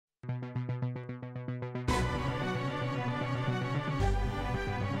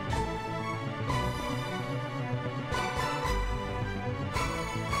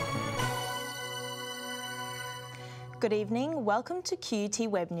Good evening, welcome to QUT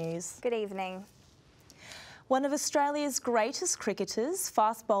Web News. Good evening. One of Australia's greatest cricketers,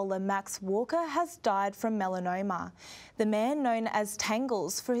 fast bowler Max Walker, has died from melanoma. The man, known as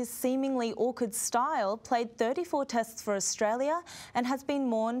Tangles for his seemingly awkward style, played 34 tests for Australia and has been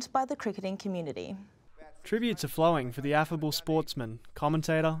mourned by the cricketing community. Tributes are flowing for the affable sportsman,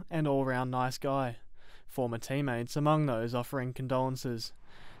 commentator and all-round nice guy. Former teammates among those offering condolences.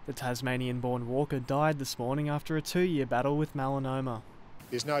 The Tasmanian-born Walker died this morning after a 2-year battle with melanoma.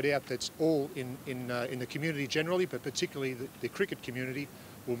 There's no doubt that's all in the community generally, but particularly the cricket community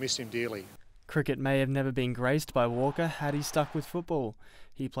will miss him dearly. Cricket may have never been graced by Walker had he stuck with football.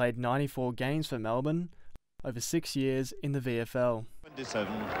 He played 94 games for Melbourne over 6 years in the VFL.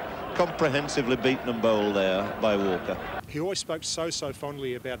 27, comprehensively beaten and bowled there by Walker. He always spoke so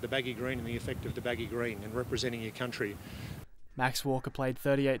fondly about the baggy green and the effect of the baggy green and representing your country. Max Walker played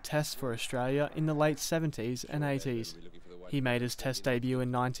 38 tests for Australia in the late 70s and 80s. He made his test debut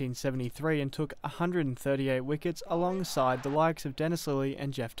in 1973 and took 138 wickets alongside the likes of Dennis Lillee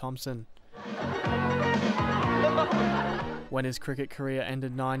and Jeff Thomson. When his cricket career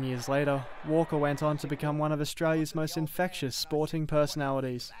ended 9 years later, Walker went on to become one of Australia's most infectious sporting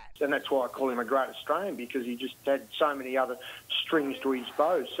personalities. And that's why I call him a great Australian, because he just had so many other strings to his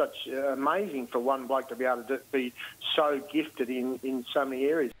bow. Such amazing for one bloke to be able to be so gifted in so many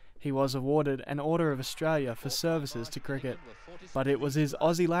areas. He was awarded an Order of Australia for services to cricket, but it was his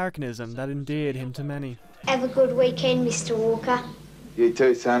Aussie larrikinism that endeared him to many. Have a good weekend, Mr. Walker. You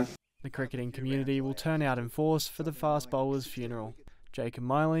too, son. The cricketing community will turn out in force for the fast bowler's funeral. Jacob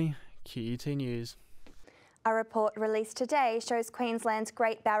Miley, QUT News. A report released today shows Queensland's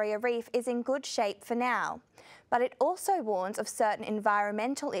Great Barrier Reef is in good shape for now. But it also warns of certain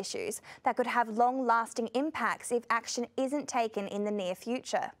environmental issues that could have long-lasting impacts if action isn't taken in the near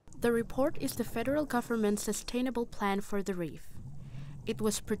future. The report is the federal government's sustainable plan for the reef. It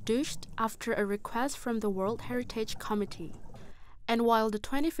was produced after a request from the World Heritage Committee. And while the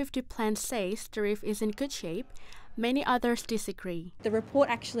 2050 plan says the reef is in good shape, many others disagree. The report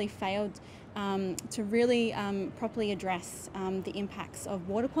actually failed to really properly address the impacts of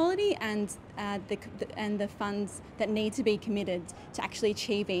water quality and the funds that need to be committed to actually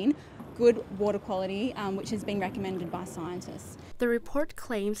achieving good water quality, which has been recommended by scientists. The report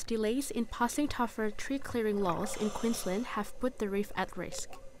claims delays in passing tougher tree clearing laws in Queensland have put the reef at risk.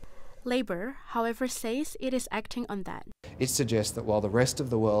 Labor, however, says it is acting on that. It suggests that while the rest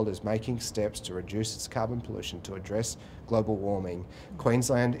of the world is making steps to reduce its carbon pollution to address global warming,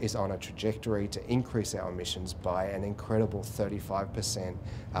 Queensland is on a trajectory to increase our emissions by an incredible 35%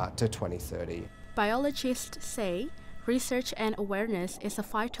 to 2030. Biologists say research and awareness is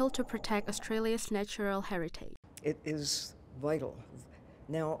vital to protect Australia's natural heritage. It is vital.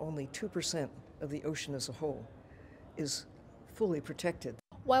 Now only 2% of the ocean as a whole is fully protected.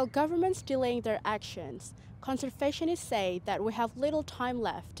 While governments delaying their actions, conservationists say that we have little time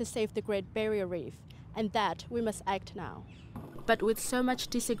left to save the Great Barrier Reef and that we must act now. But with so much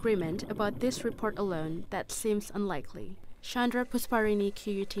disagreement about this report alone, that seems unlikely. Chandra Pusparini,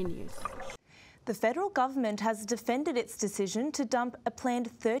 QUT News. The federal government has defended its decision to dump a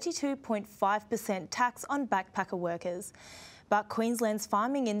planned 32.5% tax on backpacker workers. But Queensland's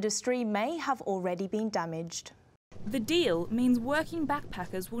farming industry may have already been damaged. The deal means working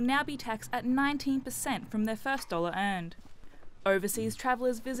backpackers will now be taxed at 19% from their first dollar earned. Overseas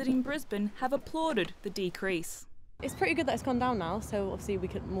travellers visiting Brisbane have applauded the decrease. It's pretty good that it's gone down now, so obviously we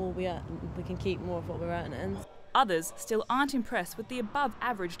can keep more of what we're earning. Others still aren't impressed with the above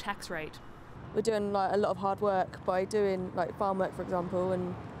average tax rate. We're doing a lot of hard work by doing farm work, for example,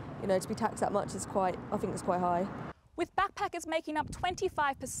 and to be taxed that much is I think it's quite high. With backpackers making up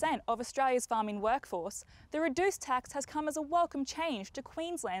 25% of Australia's farming workforce, the reduced tax has come as a welcome change to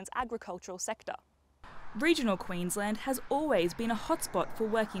Queensland's agricultural sector. Regional Queensland has always been a hotspot for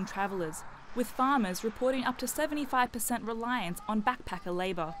working travellers, with farmers reporting up to 75% reliance on backpacker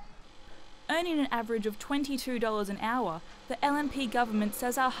labour. Earning an average of $22 an hour, the LNP government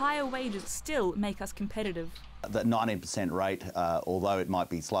says our higher wages still make us competitive. The 19% rate, although it might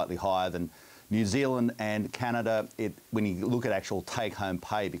be slightly higher than New Zealand and Canada, when you look at actual take-home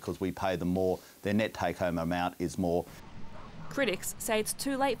pay, because we pay them more, their net take-home amount is more. Critics say it's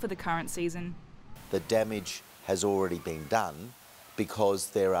too late for the current season. The damage has already been done because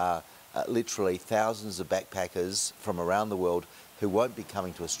there are literally thousands of backpackers from around the world who won't be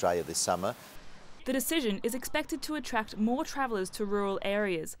coming to Australia this summer. The decision is expected to attract more travellers to rural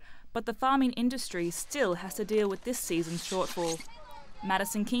areas, but the farming industry still has to deal with this season's shortfall.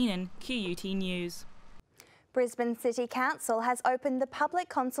 Madison Keenan, QUT News. Brisbane City Council has opened the public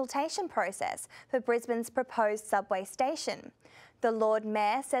consultation process for Brisbane's proposed subway station. The Lord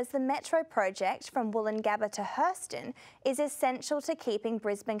Mayor says the metro project from Woolloongabba to Hurston is essential to keeping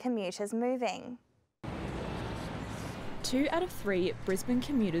Brisbane commuters moving. 2 out of 3 Brisbane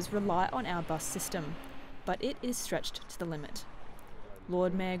commuters rely on our bus system, but it is stretched to the limit.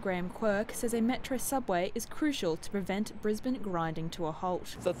 Lord Mayor Graham Quirk says a metro subway is crucial to prevent Brisbane grinding to a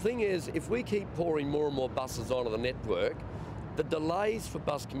halt. The thing is, if we keep pouring more and more buses onto the network, the delays for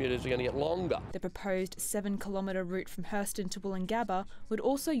bus commuters are going to get longer. The proposed 7-kilometre route from Hurston to Woolloongabba would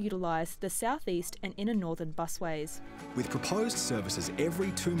also utilise the southeast and inner northern busways. With proposed services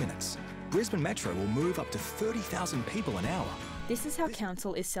every 2 minutes, Brisbane Metro will move up to 30,000 people an hour. This is how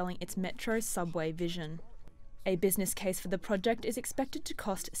Council is selling its metro subway vision. A business case for the project is expected to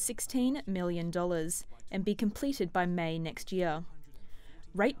cost $16 million and be completed by May next year.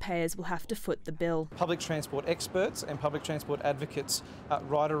 Ratepayers will have to foot the bill. Public transport experts and public transport advocates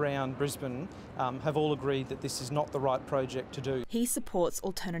right around Brisbane have all agreed that this is not the right project to do. He supports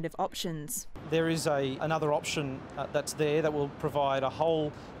alternative options. There is another option that's there that will provide a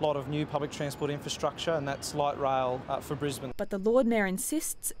whole lot of new public transport infrastructure, and that's light rail for Brisbane. But the Lord Mayor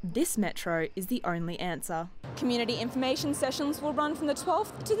insists this metro is the only answer. Community information sessions will run from the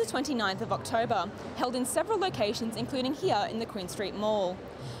 12th to the 29th of October, held in several locations including here in the Queen Street Mall.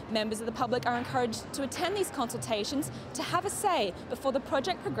 Members of the public are encouraged to attend these consultations to have a say before the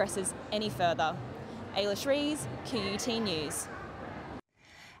project progresses any further. Ailish Rees, QUT News.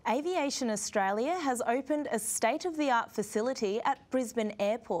 Aviation Australia has opened a state-of-the-art facility at Brisbane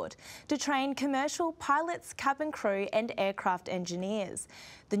Airport to train commercial pilots, cabin crew and aircraft engineers.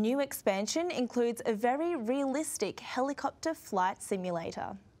 The new expansion includes a very realistic helicopter flight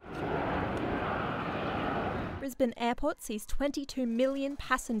simulator. Brisbane Airport sees 22 million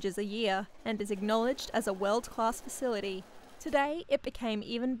passengers a year and is acknowledged as a world-class facility. Today, it became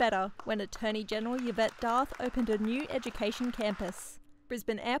even better when Attorney General Yvette D'Arth opened a new education campus.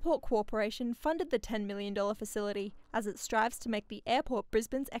 Brisbane Airport Corporation funded the $10 million facility as it strives to make the airport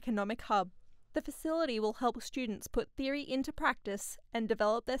Brisbane's economic hub. The facility will help students put theory into practice and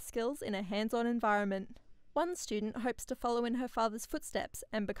develop their skills in a hands-on environment. One student hopes to follow in her father's footsteps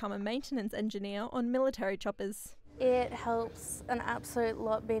and become a maintenance engineer on military choppers. It helps an absolute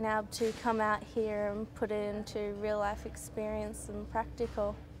lot being able to come out here and put it into real life experience and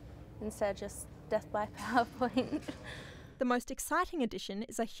practical instead of just death by PowerPoint. The most exciting addition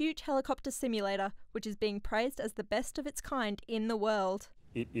is a huge helicopter simulator, which is being praised as the best of its kind in the world.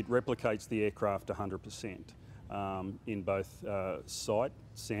 It replicates the aircraft 100% in both sight,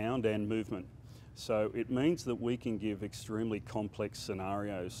 sound and movement. So it means that we can give extremely complex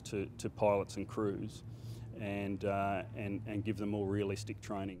scenarios to pilots and crews and give them more realistic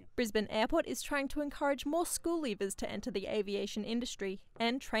training. Brisbane Airport is trying to encourage more school leavers to enter the aviation industry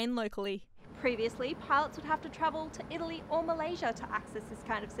and train locally. Previously, pilots would have to travel to Italy or Malaysia to access this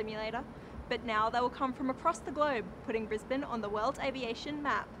kind of simulator, but now they will come from across the globe, putting Brisbane on the world aviation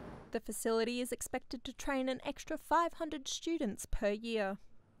map. The facility is expected to train an extra 500 students per year.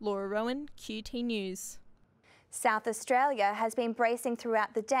 Laura Rowan, QT News. South Australia has been bracing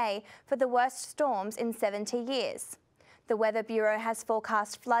throughout the day for the worst storms in 70 years. The Weather Bureau has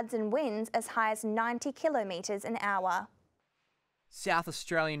forecast floods and winds as high as 90 kilometres an hour. South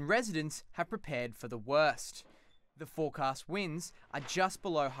Australian residents have prepared for the worst. The forecast winds are just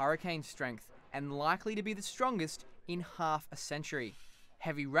below hurricane strength and likely to be the strongest in half a century.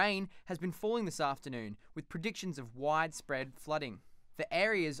 Heavy rain has been falling this afternoon with predictions of widespread flooding. The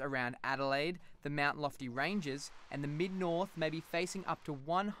areas around Adelaide, the Mount Lofty Ranges and the mid-north may be facing up to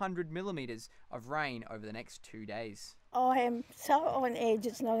 100 millimetres of rain over the next 2 days. I am so on edge,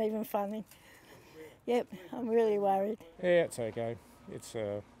 it's not even funny. Yep, I'm really worried. Yeah, it's okay. It's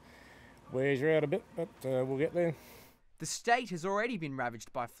wears you out a bit, but we'll get there. The state has already been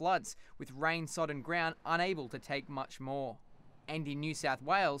ravaged by floods, with rain-sodden ground unable to take much more. And in New South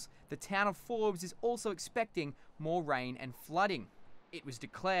Wales, the town of Forbes is also expecting more rain and flooding. It was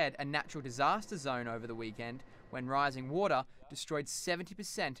declared a natural disaster zone over the weekend when rising water destroyed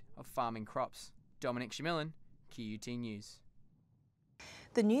 70% of farming crops. Dominic Shamillan, QUT News.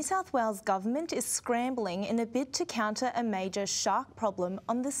 The New South Wales government is scrambling in a bid to counter a major shark problem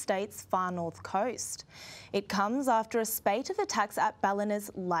on the state's far north coast. It comes after a spate of attacks at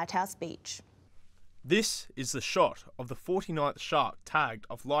Ballina's Lighthouse Beach. This is the shot of the 49th shark tagged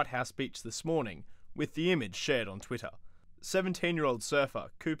off Lighthouse Beach this morning, with the image shared on Twitter. 17-year-old surfer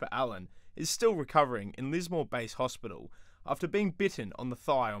Cooper Allen is still recovering in Lismore Base Hospital after being bitten on the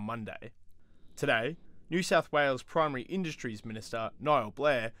thigh on Monday. Today, New South Wales Primary Industries Minister Niall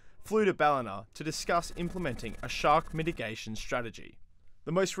Blair flew to Ballina to discuss implementing a shark mitigation strategy.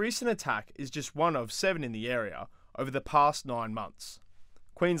 The most recent attack is just one of 7 in the area over the past 9 months.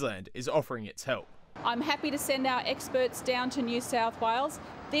 Queensland is offering its help. I'm happy to send our experts down to New South Wales.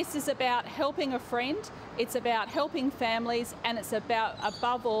 This is about helping a friend, it's about helping families, and it's about,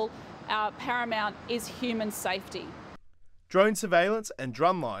 above all, our paramount is human safety. Drone surveillance and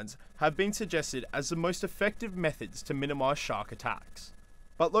drumlines have been suggested as the most effective methods to minimise shark attacks.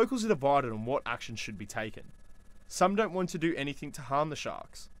 But locals are divided on what action should be taken. Some don't want to do anything to harm the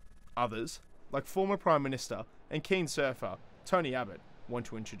sharks. Others, like former Prime Minister and keen surfer Tony Abbott, want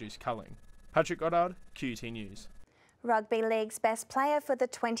to introduce culling. Patrick Goddard, QUT News. Rugby League's best player for the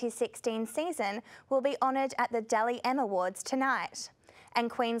 2016 season will be honoured at the Dally M Awards tonight. And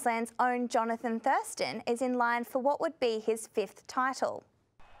Queensland's own Jonathan Thurston is in line for what would be his 5th title.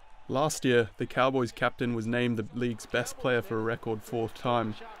 Last year, the Cowboys captain was named the league's best player for a record 4th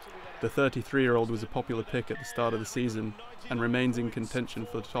time. The 33-year-old was a popular pick at the start of the season and remains in contention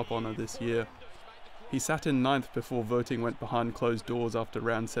for the top honour this year. He sat in 9th before voting went behind closed doors after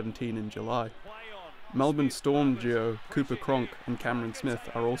round 17 in July. Melbourne Storm duo Cooper Cronk and Cameron Smith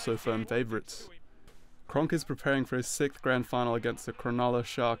are also firm favourites. Cronk is preparing for his 6th grand final against the Cronulla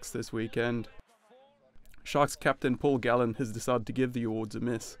Sharks this weekend. Sharks captain Paul Gallen has decided to give the awards a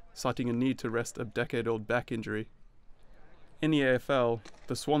miss, citing a need to rest a decade-old back injury. In the AFL,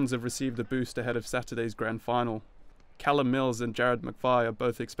 the Swans have received a boost ahead of Saturday's grand final. Callum Mills and Jared McVie are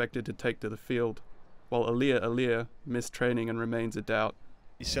both expected to take to the field, while Alia missed training and remains a doubt.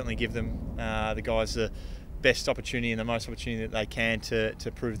 You certainly give them, the guys, the best opportunity and the most opportunity that they can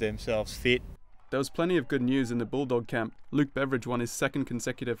to prove themselves fit. There was plenty of good news in the Bulldog camp. Luke Beveridge won his 2nd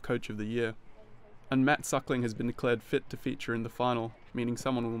consecutive Coach of the Year. And Matt Suckling has been declared fit to feature in the final, meaning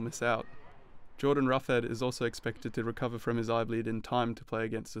someone will miss out. Jordan Roughead is also expected to recover from his eye bleed in time to play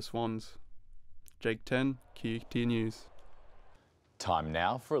against the Swans. Jake 10, QUT News. Time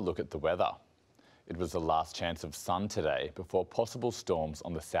now for a look at the weather. It was the last chance of sun today before possible storms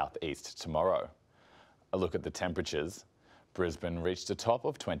on the southeast tomorrow. A look at the temperatures. Brisbane reached a top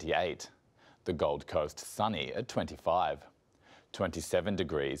of 28. The Gold Coast sunny at 25. 27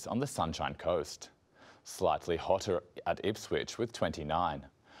 degrees on the Sunshine Coast. Slightly hotter at Ipswich with 29.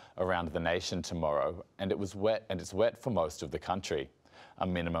 Around the nation tomorrow, and it's wet for most of the country. A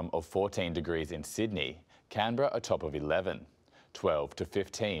minimum of 14 degrees in Sydney, Canberra a top of 11, 12 to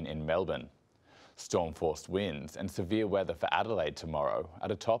 15 in Melbourne. Storm-forced winds and severe weather for Adelaide tomorrow at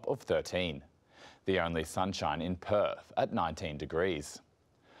a top of 13. The only sunshine in Perth at 19 degrees.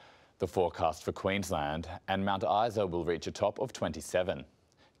 The forecast for Queensland and Mount Isa will reach a top of 27.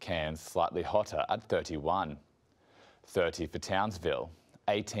 Cairns slightly hotter at 31. 30 for Townsville,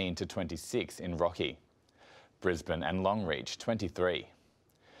 18 to 26 in Rocky. Brisbane and Longreach 23.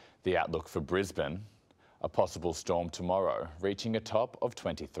 The outlook for Brisbane, a possible storm tomorrow reaching a top of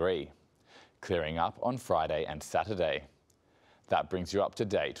 23. Clearing up on Friday and Saturday. That brings you up to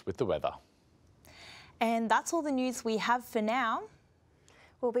date with the weather. And that's all the news we have for now.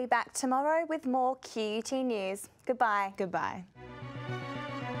 We'll be back tomorrow with more QUT News. Goodbye. Goodbye.